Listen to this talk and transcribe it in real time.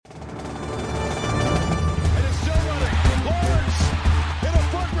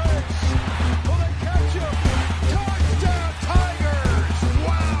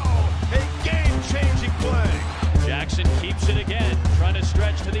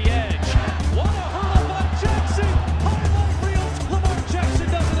the edge. What a hurdle by Jackson. Highlight reel. Lamar Jackson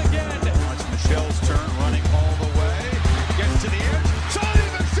does it again. Watch Michelle's turn, running all the way. Gets to the edge. Sonny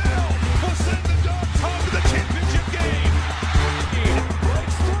Michel will send the Dogs home to the championship game.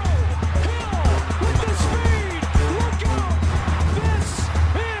 Breaks through. Hill with the speed. Look out. This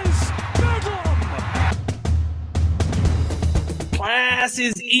is Bedlam. Class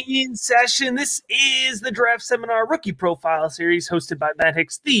is in session. This is the Draft Seminar Rookie Profile Series hosted by Matt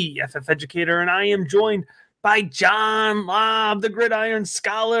Hicks, the FF Educator, and I am joined by John Lobb, the Gridiron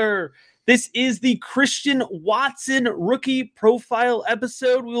Scholar. This is the Christian Watson Rookie Profile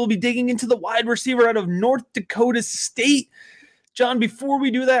episode. We will be digging into the wide receiver out of North Dakota State. John, before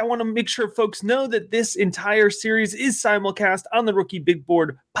we do that, I want to make sure folks know that this entire series is simulcast on the Rookie Big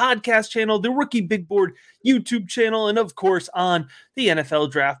Board podcast channel, the Rookie Big Board YouTube channel, and of course on the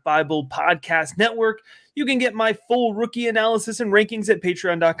NFL Draft Bible podcast network. You can get my full rookie analysis and rankings at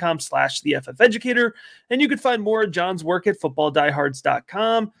patreon.com/theFFeducator, and you can find more of John's work at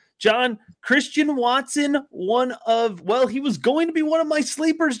footballdiehards.com. John, Christian Watson, he was going to be one of my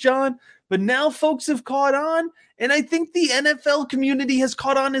sleepers, John, but now folks have caught on, and I think the NFL community has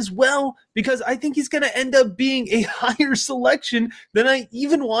caught on as well, because I think he's going to end up being a higher selection than I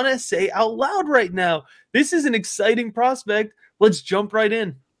even want to say out loud right now. This is an exciting prospect. Let's jump right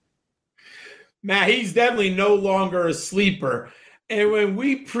in. Matt, he's definitely no longer a sleeper. And when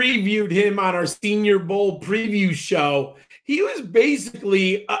we previewed him on our Senior Bowl preview show, he was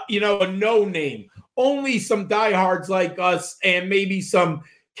basically, a no-name. Only some diehards like us and maybe some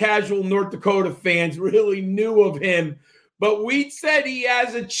casual North Dakota fans really knew of him. But we said he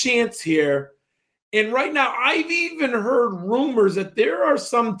has a chance here. And right now, I've even heard rumors that there are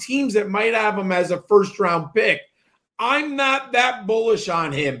some teams that might have him as a first-round pick. I'm not that bullish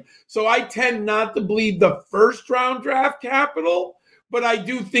on him. So I tend not to believe the first-round draft capital, but I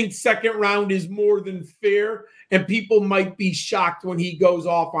do think second round is more than fair, and people might be shocked when he goes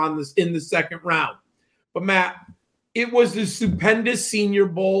off on this in the second round. But Matt, it was a stupendous Senior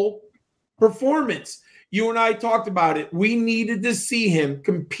Bowl performance. You and I talked about it. We needed to see him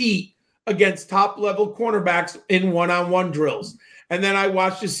compete against top-level cornerbacks in one-on-one drills. And then I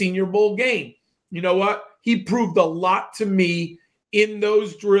watched the Senior Bowl game. You know what? He proved a lot to me in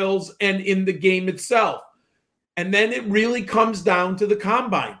those drills and in the game itself. And then it really comes down to the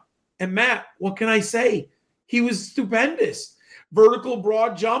combine. And Matt, what can I say? He was stupendous. Vertical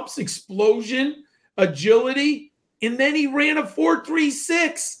broad jumps, explosion, agility, and then he ran a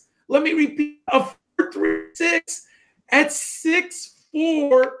 4.36. Let me repeat, a 4.36 at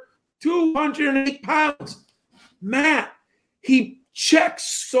 6'4", 208 pounds. Matt, he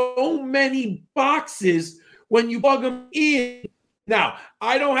checks so many boxes when you plug him in. Now,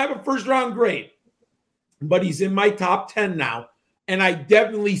 I don't have a first-round grade, but he's in my top 10 now, and I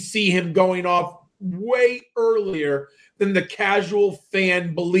definitely see him going off way earlier than the casual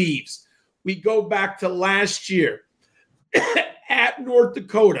fan believes. We go back to last year at North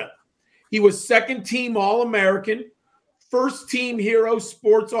Dakota. He was second-team All-American, first-team Hero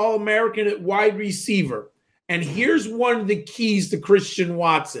Sports All-American at wide receiver. And here's one of the keys to Christian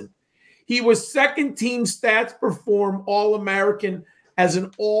Watson. He was second-team Stats Perform All-American as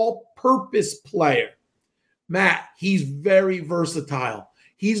an all-purpose player. Matt, he's very versatile.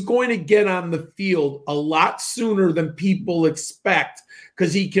 He's going to get on the field a lot sooner than people expect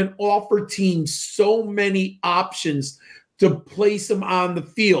because he can offer teams so many options to place him on the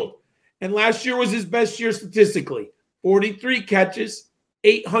field. And last year was his best year statistically. 43 catches,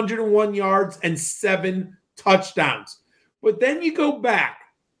 801 yards, and 7 touchdowns. But then you go back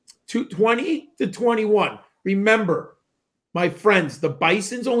to 20 to 21. Remember, my friends, the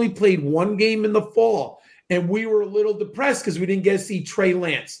Bisons only played one game in the fall, and we were a little depressed because we didn't get to see Trey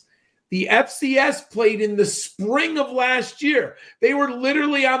Lance. The FCS played in the spring of last year. They were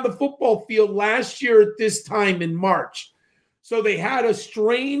literally on the football field last year at this time in March. So they had a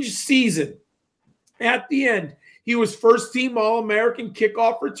strange season. At the end, he was first-team All-American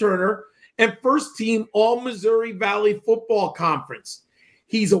kickoff returner and first-team All-Missouri Valley Football Conference.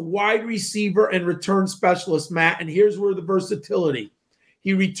 He's a wide receiver and return specialist, Matt, and here's where the versatility.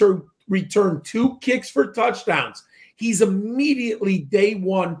 He returned 2 kicks for touchdowns. He's immediately day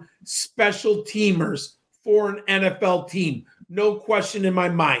one special teamers for an NFL team. No question in my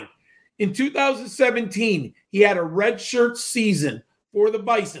mind. In 2017, he had a redshirt season for the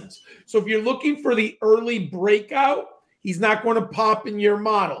Bisons. So if you're looking for the early breakout, he's not going to pop in your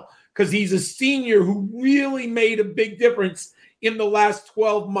model because he's a senior who really made a big difference in the last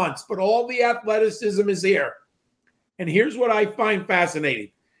 12 months. But all the athleticism is here. And here's what I find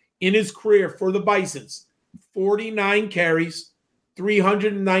fascinating. In his career for the Bisons, 49 carries,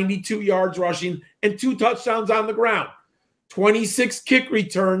 392 yards rushing, and 2 touchdowns on the ground. 26 kick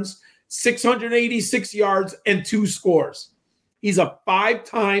returns, 686 yards, and 2 scores. He's a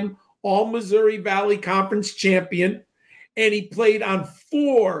 5-time All-Missouri Valley Conference champion, and he played on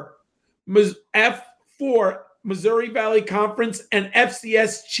 4 Missouri Valley Conference and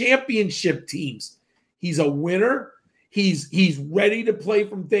FCS championship teams. He's a winner. He's ready to play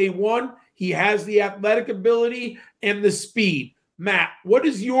from day one. He has the athletic ability and the speed. Matt, what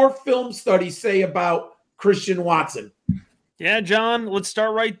does your film study say about Christian Watson? Yeah, John, let's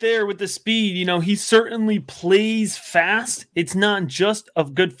start right there with the speed. He certainly plays fast. It's not just a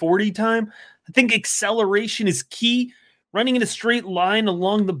good 40 time. I think acceleration is key. Running in a straight line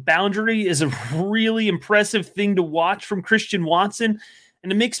along the boundary is a really impressive thing to watch from Christian Watson.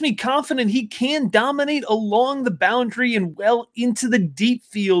 And it makes me confident he can dominate along the boundary and well into the deep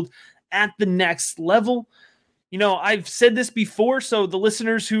field at the next level. I've said this before, so the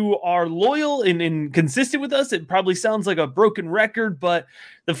listeners who are loyal and consistent with us, it probably sounds like a broken record, but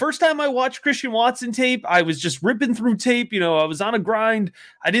the first time I watched Christian Watson tape, I was just ripping through tape. I was on a grind.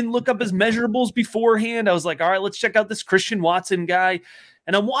 I didn't look up his measurables beforehand. I was like, all right, let's check out this Christian Watson guy.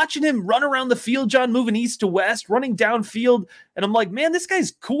 And I'm watching him run around the field, John, moving east to west, running downfield. And I'm like, man, this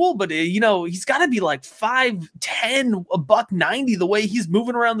guy's cool, but, he's got to be like 5'10", $190 the way he's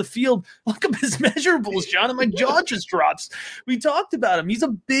moving around the field. Look up his measurables, John, and my jaw just drops. We talked about him. He's a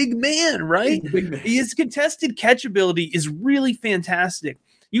big man, right? His contested catch ability is really fantastic.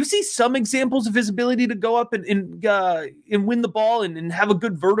 You see some examples of his ability to go up and win the ball and have a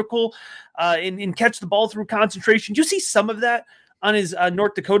good vertical and catch the ball through concentration. You see some of that on his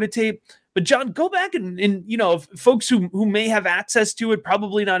North Dakota tape. But John, go back and folks who may have access to it,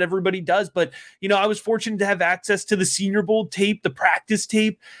 probably not everybody does, but I was fortunate to have access to the Senior Bowl tape, the practice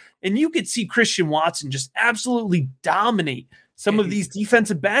tape, and you could see Christian Watson just absolutely dominate some of these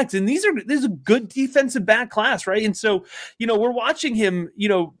defensive backs. And there's a good defensive back class, right? And so, we're watching him,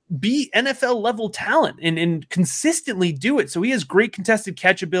 be NFL level talent and consistently do it. So he has great contested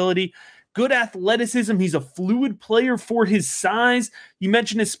catch ability, good athleticism. He's a fluid player for his size. You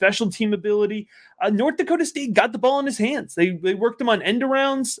mentioned his special team ability. North Dakota State got the ball in his hands. They worked him on end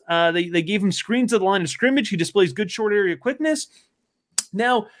arounds. They gave him screens at the line of scrimmage. He displays good short area quickness.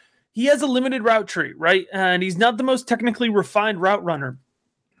 Now, he has a limited route tree, right? And he's not the most technically refined route runner.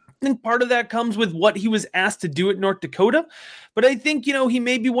 I think part of that comes with what he was asked to do at North Dakota. But I think, he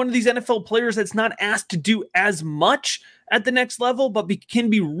may be one of these NFL players that's not asked to do as much at the next level, but can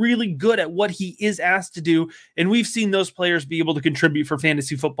be really good at what he is asked to do. And we've seen those players be able to contribute for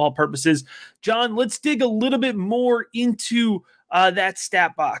fantasy football purposes. John, let's dig a little bit more into that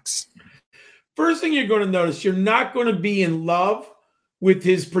stat box. First thing you're going to notice, you're not going to be in love with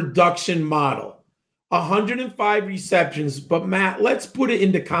his production model. 105 receptions, but Matt, let's put it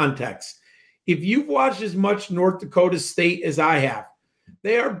into context. If you've watched as much North Dakota State as I have,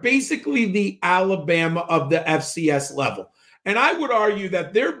 they are basically the Alabama of the FCS level. And I would argue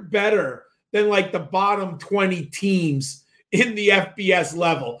that they're better than like the bottom 20 teams in the FBS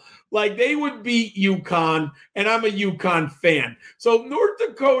level. Like they would beat UConn, and I'm a UConn fan. So North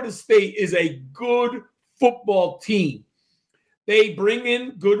Dakota State is a good football team. They bring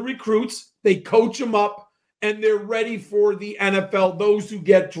in good recruits, they coach them up, and they're ready for the NFL, those who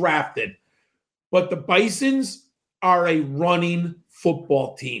get drafted. But the Bisons are a running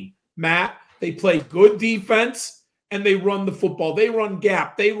football team. Matt, they play good defense, and they run the football. They run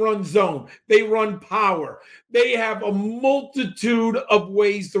gap, they run zone, they run power. They have a multitude of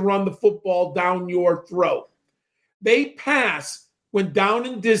ways to run the football down your throat. They pass when down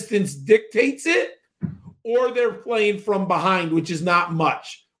and distance dictates it, or they're playing from behind, which is not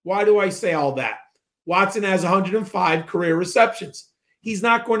much. Why do I say all that? Watson has 105 career receptions. He's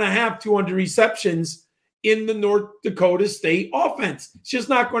not going to have 200 receptions in the North Dakota State offense. It's just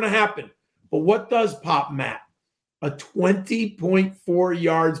not going to happen. But what does pop, Matt? A 20.4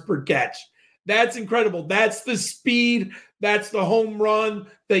 yards per catch. That's incredible. That's the speed. That's the home run,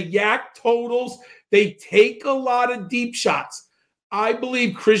 the yak totals. They take a lot of deep shots. I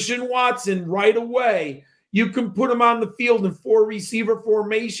believe Christian Watson right away, you can put him on the field in 4 receiver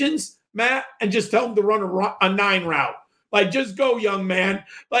formations, Matt, and just tell him to run a 9 route. Like, just go, young man.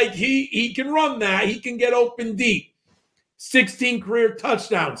 Like, he can run that. He can get open deep. 16 career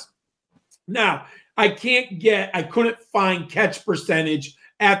touchdowns. Now, I couldn't find catch percentage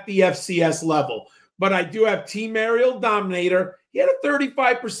at the FCS level, but I do have Team Aerial Dominator. He had a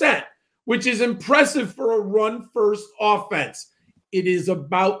 35%, which is impressive for a run-first offense. It is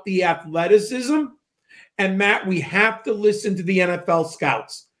about the athleticism. And, Matt, we have to listen to the NFL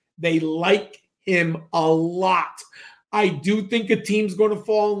scouts. They like him a lot. I do think a team's going to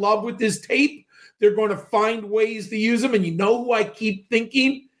fall in love with this tape. They're going to find ways to use him. And you know who I keep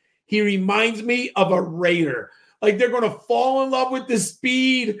thinking? He reminds me of a Raider. Like they're going to fall in love with the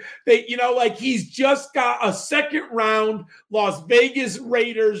speed. Like he's just got a second round Las Vegas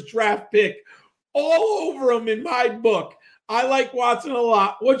Raiders draft pick all over him in my book. I like Watson a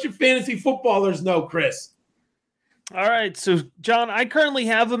lot. What's your fantasy footballers know, Chris? All right, so John, I currently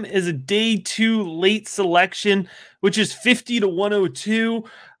have him as a day 2 late selection, which is 50 to 102.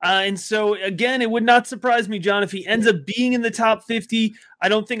 And so, again, it would not surprise me, John, if he ends up being in the top 50. I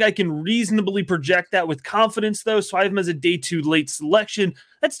don't think I can reasonably project that with confidence, though. So I have him as a day 2 late selection.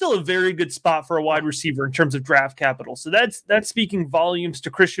 That's still a very good spot for a wide receiver in terms of draft capital. So that's speaking volumes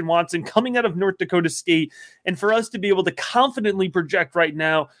to Christian Watson coming out of North Dakota State. And for us to be able to confidently project right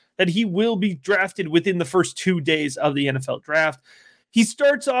now that he will be drafted within the first 2 days of the NFL draft. He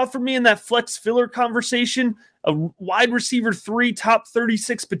starts off for me in that flex filler conversation, a wide receiver 3, top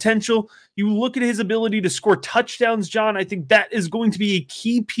 36 potential. You look at his ability to score touchdowns, John. I think that is going to be a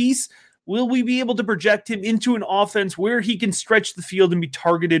key piece. Will we be able to project him into an offense where he can stretch the field and be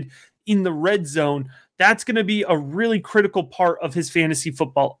targeted in the red zone? That's going to be a really critical part of his fantasy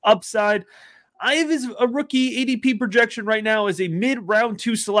football upside. I have a rookie ADP projection right now as a mid-round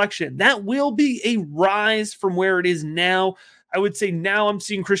 2 selection. That will be a rise from where it is now. I would say now I'm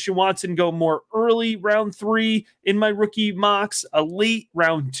seeing Christian Watson go more early round 3 in my rookie mocks, a late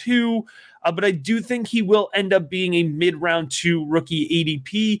round 2. But I do think he will end up being a mid-round 2 rookie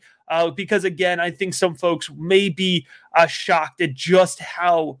ADP because, again, I think some folks may be shocked at just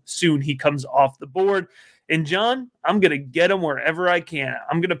how soon he comes off the board. And John, I'm going to get him wherever I can.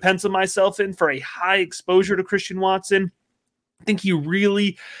 I'm going to pencil myself in for a high exposure to Christian Watson. I think he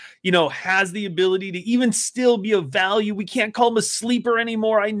really, has the ability to even still be a value. We can't call him a sleeper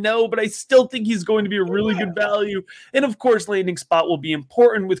anymore, I know, but I still think he's going to be a really good value. And of course, landing spot will be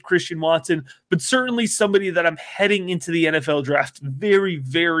important with Christian Watson, but certainly somebody that I'm heading into the NFL draft very,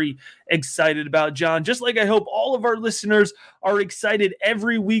 very excited about, John. Just like I hope all of our listeners are excited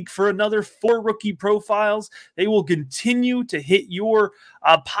every week for another 4 rookie profiles. They will continue to hit your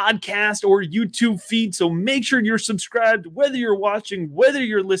podcast or YouTube feed. So make sure you're subscribed, whether you're watching, whether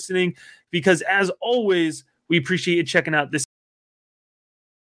you're listening, because as always, we appreciate you checking out this